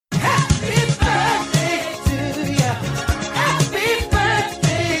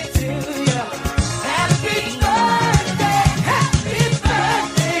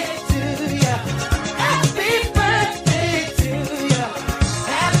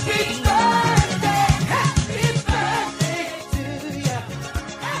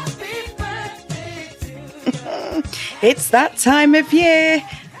It's that time of year.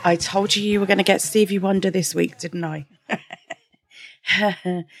 I told you were going to get Stevie Wonder this week, didn't I?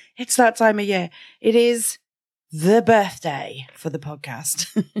 It's that time of year. It is the birthday for the podcast.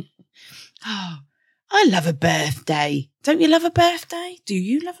 Oh, I love a birthday. Don't you love a birthday? Do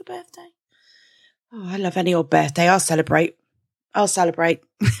you love a birthday? Oh, I love any old birthday. I'll celebrate. I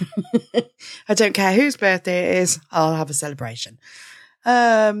don't care whose birthday it is. I'll have a celebration.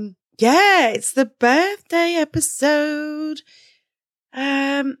 Yeah, it's the birthday episode.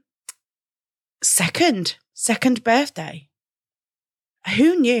 Second birthday.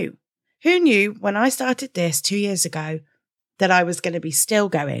 Who knew? Who knew when I started this 2 years ago that I was going to be still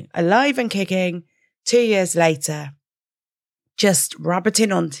going, alive and kicking 2 years later, just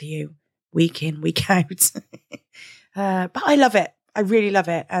rabbiting onto you week in, week out. But I love it. I really love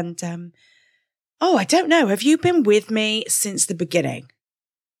it. And, I don't know. Have you been with me since the beginning?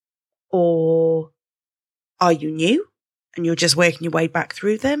 Or are you new and you're just working your way back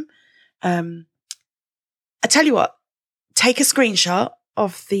through them? I tell you what, take a screenshot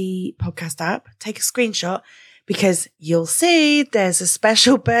of the podcast app, take a screenshot, because you'll see there's a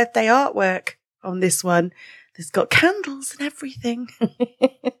special birthday artwork on this one. It's got candles and everything.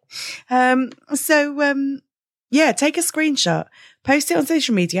 Yeah, take a screenshot, post it on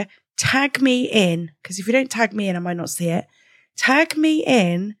social media, tag me in, because if you don't tag me in, I might not see it. Tag me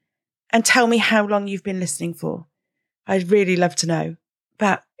in and tell me how long you've been listening for. I'd really love to know.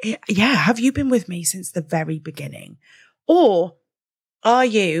 But yeah, have you been with me since the very beginning? Or are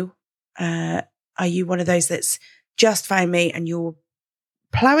you one of those that's just found me and you're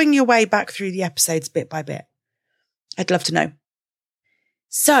ploughing your way back through the episodes bit by bit? I'd love to know.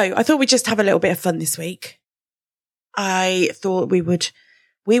 So I thought we'd just have a little bit of fun this week. I thought we would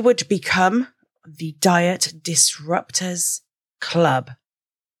become the Diet Disruptors Club.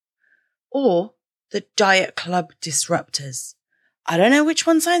 Or the Diet Club Disruptors. I don't know which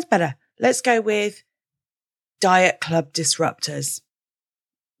one sounds better. Let's go with Diet Club Disruptors.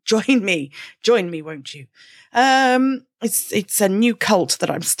 Join me, won't you? It's a new cult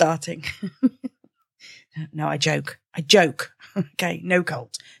that I'm starting. No, I joke. Okay, no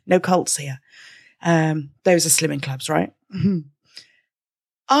cult. No cults here. Those are slimming clubs, right?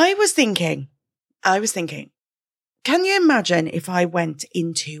 I was thinking, can you imagine if I went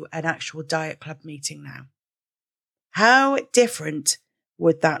into an actual diet club meeting now? How different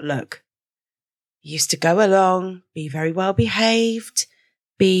would that look? Used to go along, be very well behaved,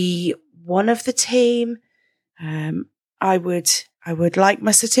 be one of the team. I would like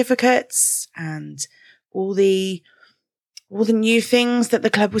my certificates and all the new things that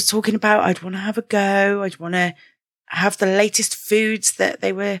the club was talking about. I'd want to have a go. I'd want to have the latest foods that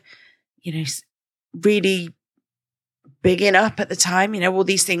they were, really bigging up at the time, all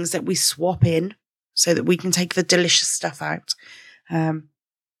these things that we swap in so that we can take the delicious stuff out.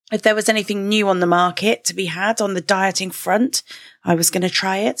 If there was anything new on the market to be had on the dieting front, I was going to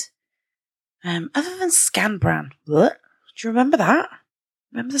try it. Other than Scan Bran. What? Do you remember that?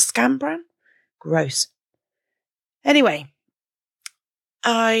 Remember the Scan Bran? Gross. Anyway,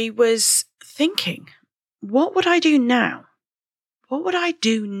 I was thinking, what would I do now? What would I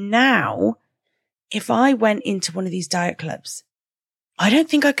do now if I went into one of these diet clubs? I don't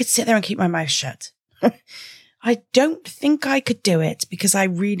think I could sit there and keep my mouth shut. I don't think I could do it because I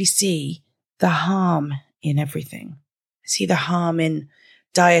really see the harm in everything. I see the harm in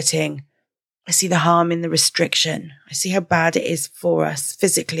dieting. I see the harm in the restriction. I see how bad it is for us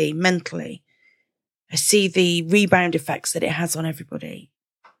physically, mentally. I see the rebound effects that it has on everybody.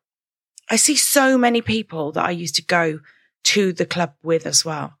 I see so many people that I used to go to the club with as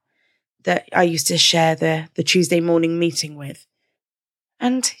well, that I used to share the Tuesday morning meeting with.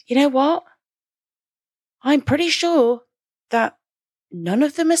 And you know what? I'm pretty sure that none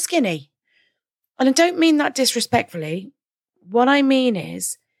of them are skinny. And I don't mean that disrespectfully. What I mean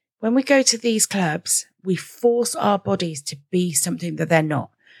is, when we go to these clubs, we force our bodies to be something that they're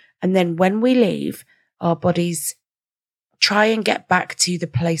not. And then when we leave, our bodies try and get back to the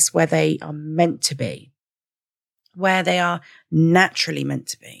place where they are meant to be, where they are naturally meant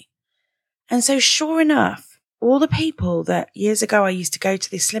to be. And so sure enough, all the people that years ago I used to go to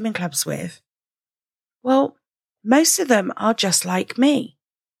these slimming clubs with, well, most of them are just like me.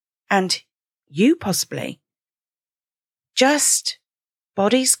 And you possibly. Just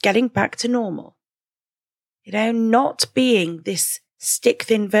bodies getting back to normal. Not being this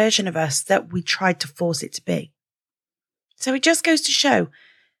stick-thin version of us that we tried to force it to be. So it just goes to show,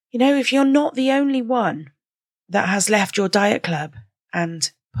 if you're not the only one that has left your diet club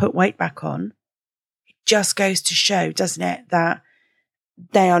and put weight back on, it just goes to show, doesn't it, that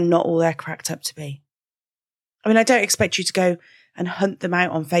they are not all they're cracked up to be. I mean, I don't expect you to go and hunt them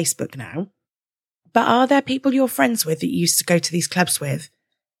out on Facebook now, but are there people you're friends with that you used to go to these clubs with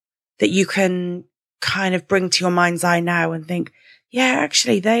that you can kind of bring to your mind's eye now and think, yeah,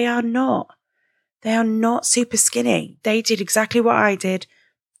 actually, they are not super skinny. They did exactly what I did.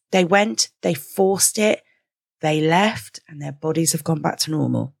 They went, they forced it, they left, and their bodies have gone back to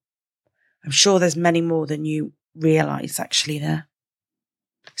normal. I'm sure there's many more than you realise actually there.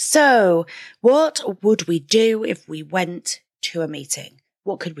 So what would we do if we went to a meeting?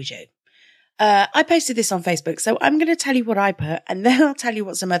 What could we do? I posted this on Facebook, so I'm going to tell you what I put, and then I'll tell you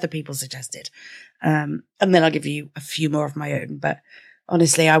what some other people suggested. And then I'll give you a few more of my own. But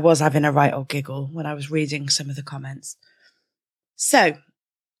honestly, I was having a right old giggle when I was reading some of the comments. So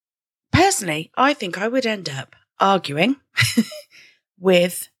personally, I think I would end up arguing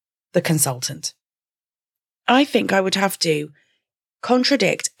with the consultant. I think I would have to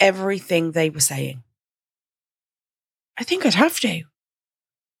contradict everything they were saying. I think I'd have to.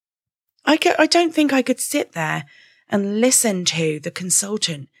 I don't think I could sit there and listen to the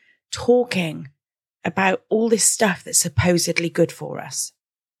consultant talking about all this stuff that's supposedly good for us.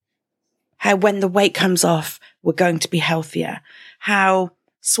 How when the weight comes off, we're going to be healthier. How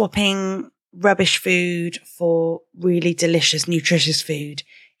swapping rubbish food for really delicious, nutritious food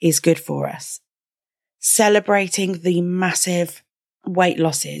is good for us. Celebrating the massive weight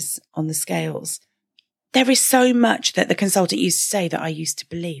losses on the scales. There is so much that the consultant used to say that I used to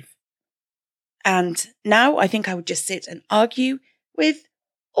believe. And now I think I would just sit and argue with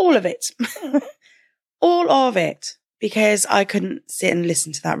all of it. All of it. Because I couldn't sit and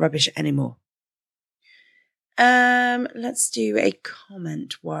listen to that rubbish anymore. Let's do a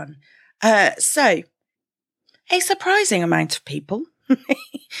comment one. So, a surprising amount of people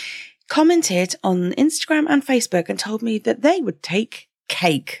commented on Instagram and Facebook and told me that they would take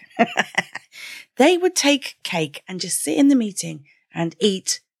cake. They would take cake and just sit in the meeting and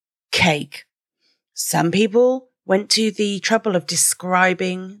eat cake. Some people went to the trouble of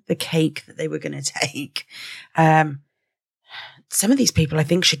describing the cake that they were going to take. Some of these people, I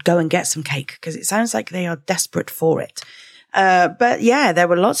think, should go and get some cake because it sounds like they are desperate for it. But yeah, there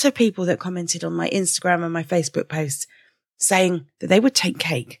were lots of people that commented on my Instagram and my Facebook posts saying that they would take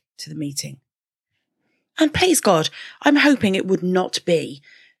cake to the meeting. And please God, I'm hoping it would not be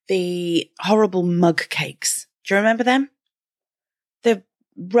the horrible mug cakes. Do you remember them? The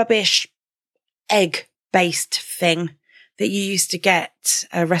rubbish egg-based thing that you used to get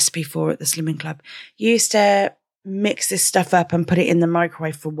a recipe for at the Slimming Club. You used to mix this stuff up and put it in the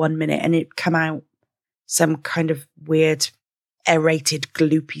microwave for 1 minute and it'd come out some kind of weird, aerated,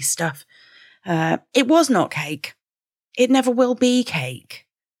 gloopy stuff. It was not cake. It never will be cake.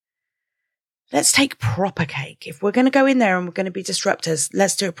 Let's take proper cake. If we're going to go in there and we're going to be disruptors,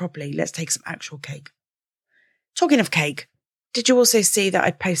 let's do it properly. Let's take some actual cake. Talking of cake, did you also see that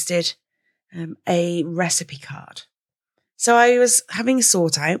I posted a recipe card? So I was having a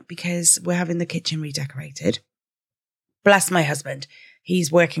sort out because we're having the kitchen redecorated. Bless my husband. He's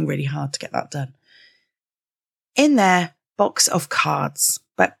working really hard to get that done. In there, box of cards,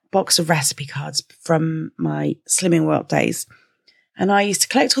 but box of recipe cards from my Slimming World days. And I used to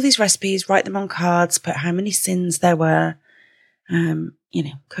collect all these recipes, write them on cards, put how many sins there were,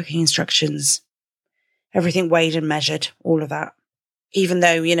 cooking instructions, everything weighed and measured, all of that. Even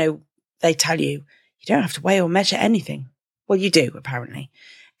though, they tell you, you don't have to weigh or measure anything. Well, you do, apparently.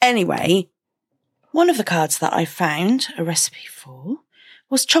 Anyway, one of the cards that I found a recipe for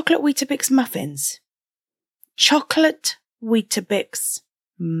was chocolate Weetabix muffins. Chocolate Weetabix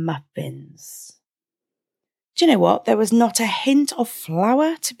muffins. Do you know what? There was not a hint of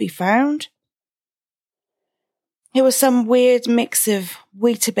flour to be found. It was some weird mix of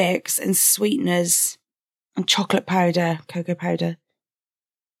Weetabix and sweeteners and chocolate powder, cocoa powder,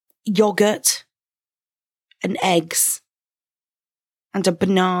 yogurt and eggs and a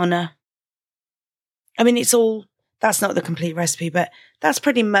banana. I mean, that's not the complete recipe, but that's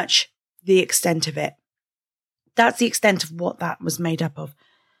pretty much the extent of it. That's the extent of what that was made up of.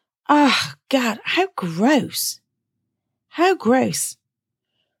 Oh, God, how gross. How gross.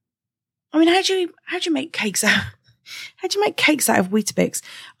 I mean, how do you make cakes out? How do you make cakes out of Weetabix?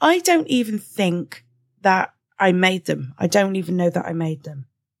 I don't even think that I made them. I don't even know that I made them.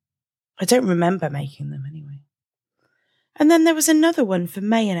 I don't remember making them anyway. And then there was another one for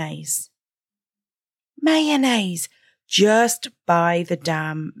mayonnaise. Mayonnaise. Just buy the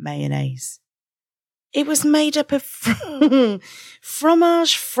damn mayonnaise. It was made up of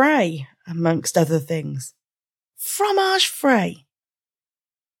fromage frais, amongst other things. Fromage frais.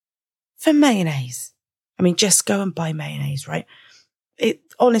 For mayonnaise. I mean, just go and buy mayonnaise, right?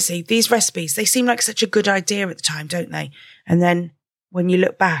 honestly, these recipes, they seem like such a good idea at the time, don't they? And then when you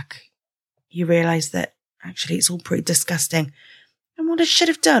look back, you realise that actually it's all pretty disgusting. And what I should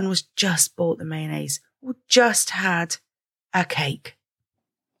have done was just bought the mayonnaise or just had a cake.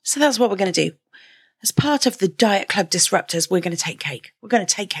 So that's what we're going to do. As part of the Diet Club Disruptors, we're going to take cake. We're going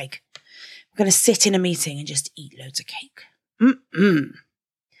to take cake. We're going to sit in a meeting and just eat loads of cake.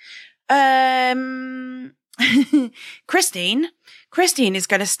 Christine is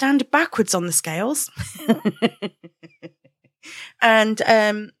going to stand backwards on the scales and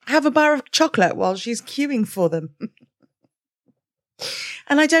have a bar of chocolate while she's queuing for them.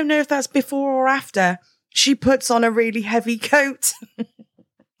 And I don't know if that's before or after she puts on a really heavy coat.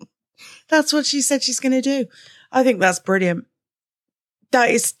 That's what she said she's going to do. I think that's brilliant. That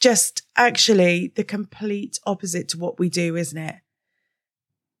is just actually the complete opposite to what we do, isn't it?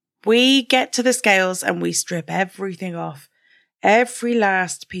 We get to the scales and we strip everything off. Every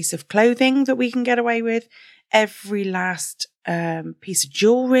last piece of clothing that we can get away with, every last piece of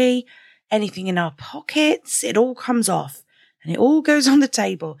jewellery, anything in our pockets, it all comes off and it all goes on the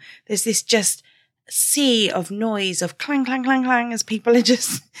table. There's this just sea of noise of clang, clang, clang, clang as people are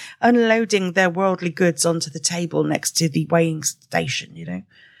just unloading their worldly goods onto the table next to the weighing station, you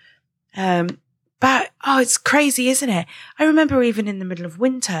know. But, it's crazy, isn't it? I remember even in the middle of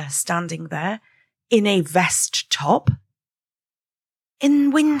winter standing there in a vest top.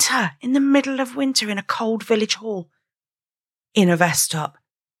 In winter, in the middle of winter, in a cold village hall, in a vest top.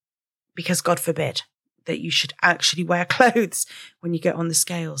 Because God forbid that you should actually wear clothes when you get on the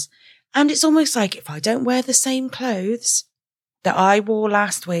scales. And it's almost like if I don't wear the same clothes that I wore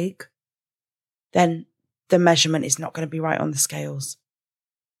last week, then the measurement is not going to be right on the scales.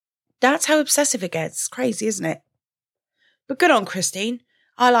 That's how obsessive it gets. It's crazy, isn't it? But good on Christine.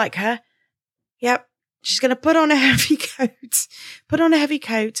 I like her. Yep. She's going to put on a heavy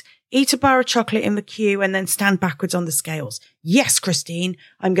coat, eat a bar of chocolate in the queue, and then stand backwards on the scales. Yes, Christine,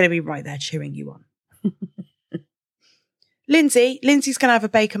 I'm going to be right there cheering you on. Lindsay's going to have a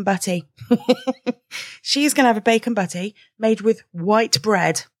bacon butty. She's going to have a bacon butty made with white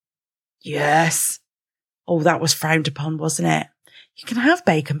bread. Yes. Oh, that was frowned upon, wasn't it? You can have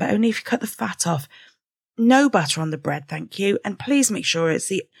bacon, but only if you cut the fat off. No butter on the bread, thank you. And please make sure it's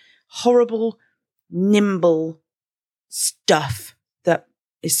the horrible, nimble stuff that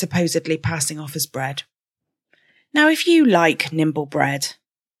is supposedly passing off as bread. Now, if you like nimble bread,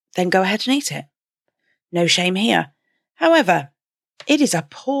 then go ahead and eat it. No shame here. However, it is a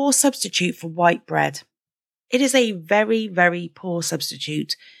poor substitute for white bread. It is a very, very poor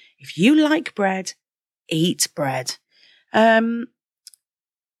substitute. If you like bread, eat bread.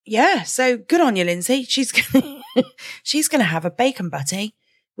 Yeah, so good on you, Lindsay. She's gonna have a bacon butty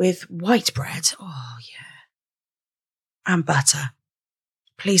with white bread. Oh, yeah. And butter.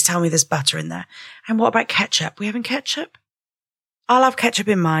 Please tell me there's butter in there. And what about ketchup? We having ketchup? I'll have ketchup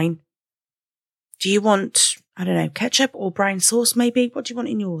in mine. Do you want, I don't know, ketchup or brown sauce maybe? What do you want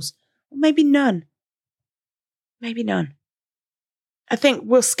in yours? Or maybe none. Maybe none. I think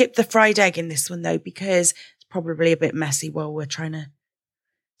we'll skip the fried egg in this one though, because it's probably a bit messy while we're trying to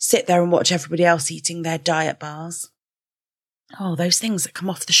sit there and watch everybody else eating their diet bars. Oh, those things that come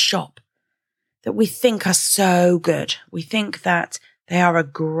off the shop that we think are so good. We think that they are a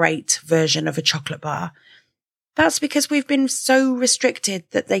great version of a chocolate bar. That's because we've been so restricted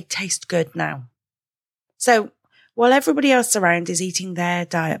that they taste good now. So while everybody else around is eating their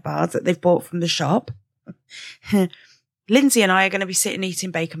diet bars that they've bought from the shop, Lindsay and I are going to be sitting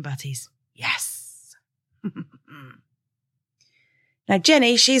eating bacon butties. Yes. Now,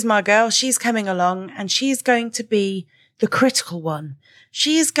 Jenny, she's my girl. She's coming along and she's going to be the critical one.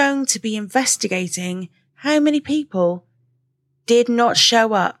 She is going to be investigating how many people did not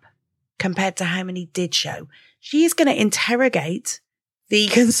show up compared to how many did show. She is going to interrogate the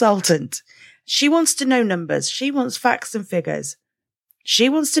consultant. She wants to know numbers. She wants facts and figures. She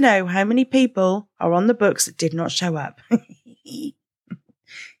wants to know how many people are on the books that did not show up.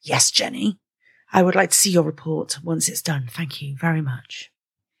 Yes, Jenny. I would like to see your report once it's done. Thank you very much.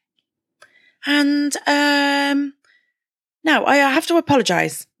 And now I have to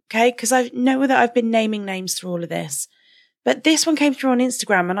apologise, okay? Because I know that I've been naming names through all of this. But this one came through on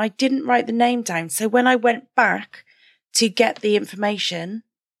Instagram and I didn't write the name down. So when I went back to get the information,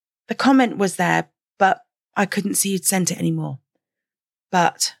 the comment was there, but I couldn't see who'd sent it anymore.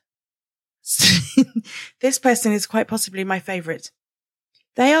 But this person is quite possibly my favourite.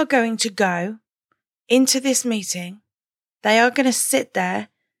 They are going to go into this meeting. They are going to sit there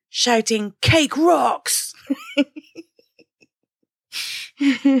shouting, "Cake rocks!"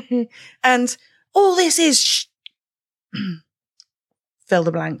 And all this is fill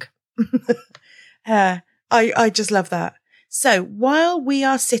the blank. I just love that. So while we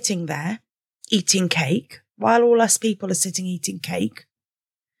are sitting there eating cake, while all us people are sitting eating cake,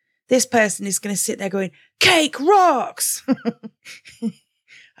 this person is going to sit there going, cake rocks.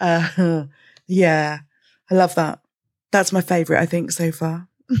 Yeah, I love that. That's my favourite, I think, so far.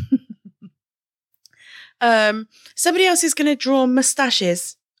 Somebody else is going to draw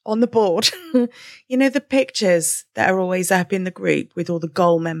moustaches on the board. You know, the pictures that are always up in the group with all the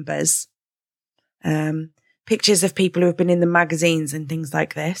goal members. Pictures of people who have been in the magazines and things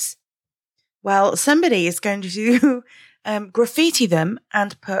like this. Well, somebody is going to graffiti them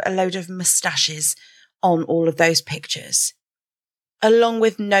and put a load of moustaches on all of those pictures, along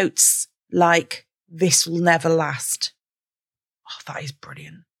with notes like, this will never last. Oh, that is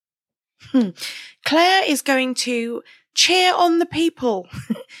brilliant. Claire is going to cheer on the people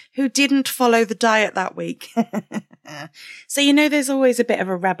who didn't follow the diet that week. So, you know, there's always a bit of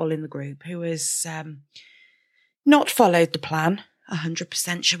a rebel in the group who has not followed the plan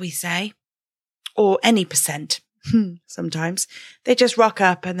 100%, shall we say, or any percent. Sometimes they just rock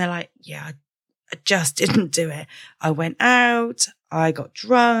up and they're like, yeah, I just didn't do it. I went out, I got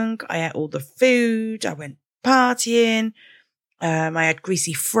drunk, I ate all the food, I went partying. I had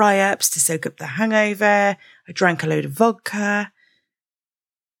greasy fry-ups to soak up the hangover. I drank a load of vodka.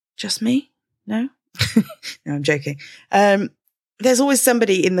 Just me? No? No, I'm joking. There's always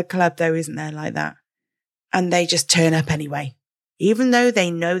somebody in the club, though, isn't there, like that? And they just turn up anyway, even though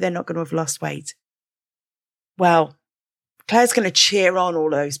they know they're not going to have lost weight. Well, Claire's going to cheer on all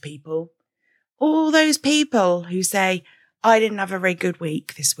those people. All those people who say, I didn't have a very good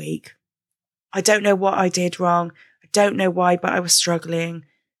week this week. I don't know what I did wrong. Don't know why, but I was struggling.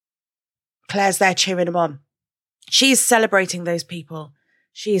 Claire's there cheering them on. She is celebrating those people.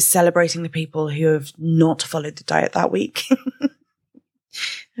 She is celebrating the people who have not followed the diet that week.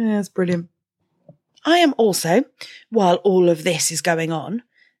 That's brilliant. I am also, while all of this is going on,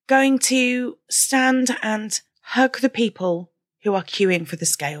 going to stand and hug the people who are queuing for the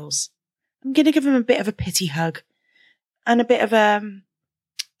scales. I'm going to give them a bit of a pity hug and a bit of an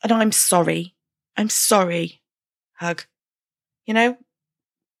I'm sorry hug. You know,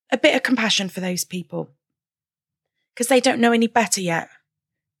 a bit of compassion for those people because they don't know any better yet.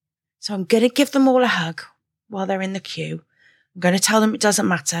 So I'm going to give them all a hug while they're in the queue. I'm going to tell them it doesn't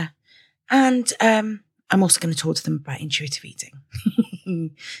matter. And I'm also going to talk to them about intuitive eating.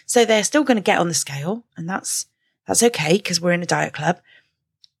 So they're still going to get on the scale, and that's okay because we're in a diet club.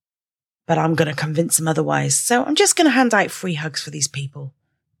 But I'm going to convince them otherwise. So I'm just going to hand out free hugs for these people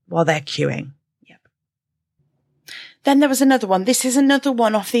while they're queuing. Then there was another one. This is another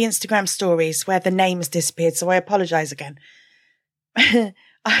one off the Instagram stories where the name has disappeared, so I apologise again.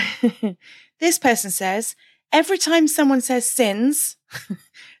 This person says, every time someone says sins,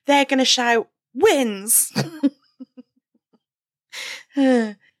 they're going to shout, wins.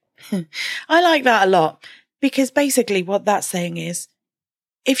 I like that a lot because basically what that's saying is,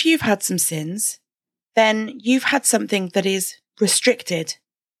 if you've had some sins, then you've had something that is restricted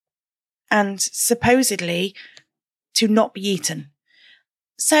and supposedly to not be eaten.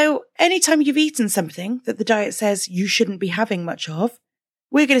 So anytime you've eaten something that the diet says you shouldn't be having much of,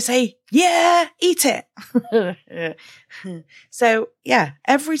 we're going to say, yeah, eat it. So yeah,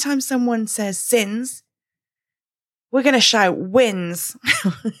 every time someone says sins, we're going to shout wins.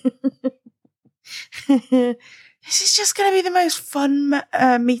 This is just going to be the most fun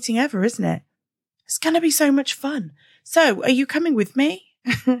meeting ever, isn't it? It's going to be so much fun. So are you coming with me?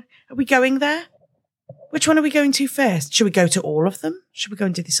 Are we going there? Which one are we going to first? Should we go to all of them? Should we go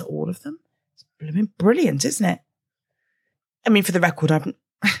and do this at all of them? It's blooming brilliant, isn't it? I mean, for the record,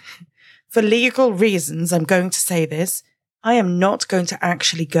 for legal reasons, I'm going to say this. I am not going to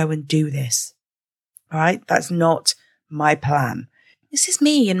actually go and do this. All right? That's not my plan. This is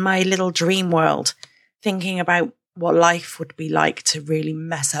me in my little dream world, thinking about what life would be like to really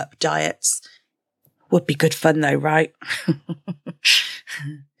mess up diets. Would be good fun though, right?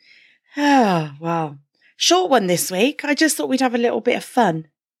 Oh, wow. Short one this week. I just thought we'd have a little bit of fun.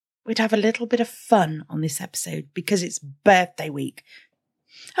 We'd have a little bit of fun on this episode because it's birthday week.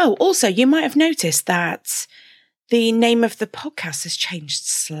 Oh, also, you might have noticed that the name of the podcast has changed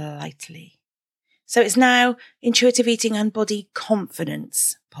slightly. So it's now Intuitive Eating and Body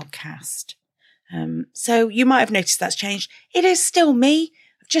Confidence Podcast. So you might have noticed that's changed. It is still me.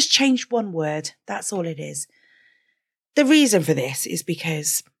 I've just changed one word. That's all it is. The reason for this is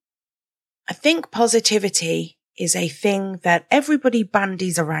because I think positivity is a thing that everybody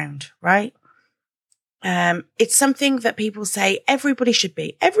bandies around, right? It's something that people say everybody should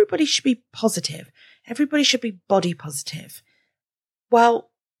be. Everybody should be positive. Everybody should be body positive.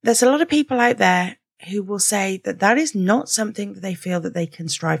 Well, there's a lot of people out there who will say that that is not something that they feel that they can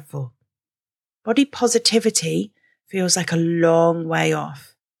strive for. Body positivity feels like a long way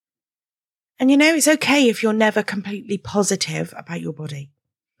off. And it's okay if you're never completely positive about your body.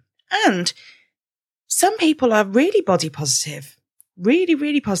 And some people are really body positive, really,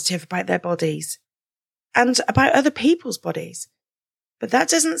 really positive about their bodies and about other people's bodies. But that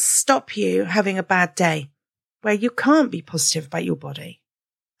doesn't stop you having a bad day where you can't be positive about your body.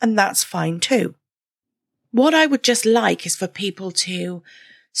 And that's fine too. What I would just like is for people to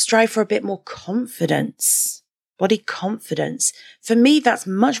strive for a bit more confidence, body confidence. For me, that's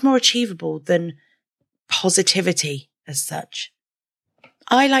much more achievable than positivity as such.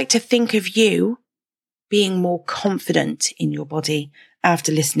 I like to think of you being more confident in your body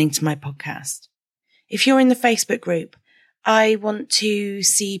after listening to my podcast. If you're in the Facebook group, I want to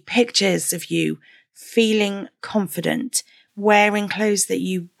see pictures of you feeling confident, wearing clothes that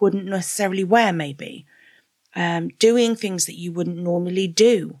you wouldn't necessarily wear maybe, doing things that you wouldn't normally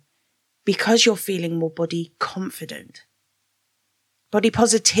do because you're feeling more body confident. Body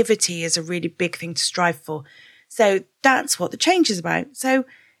positivity is a really big thing to strive for. So that's what the change is about. So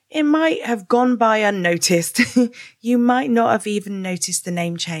it might have gone by unnoticed. You might not have even noticed the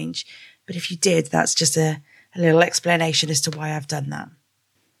name change. But if you did, that's just a little explanation as to why I've done that.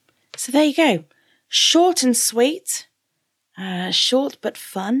 So there you go. Short and sweet. Short but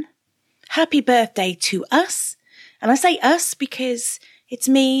fun. Happy birthday to us. And I say us because it's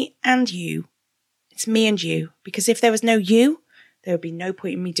me and you. It's me and you. Because if there was no you, there would be no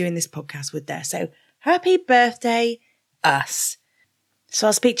point in me doing this podcast, would there? So happy birthday, us. So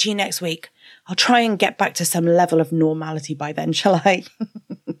I'll speak to you next week. I'll try and get back to some level of normality by then, shall I?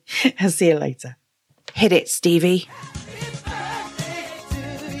 I'll see you later. Hit it, Stevie.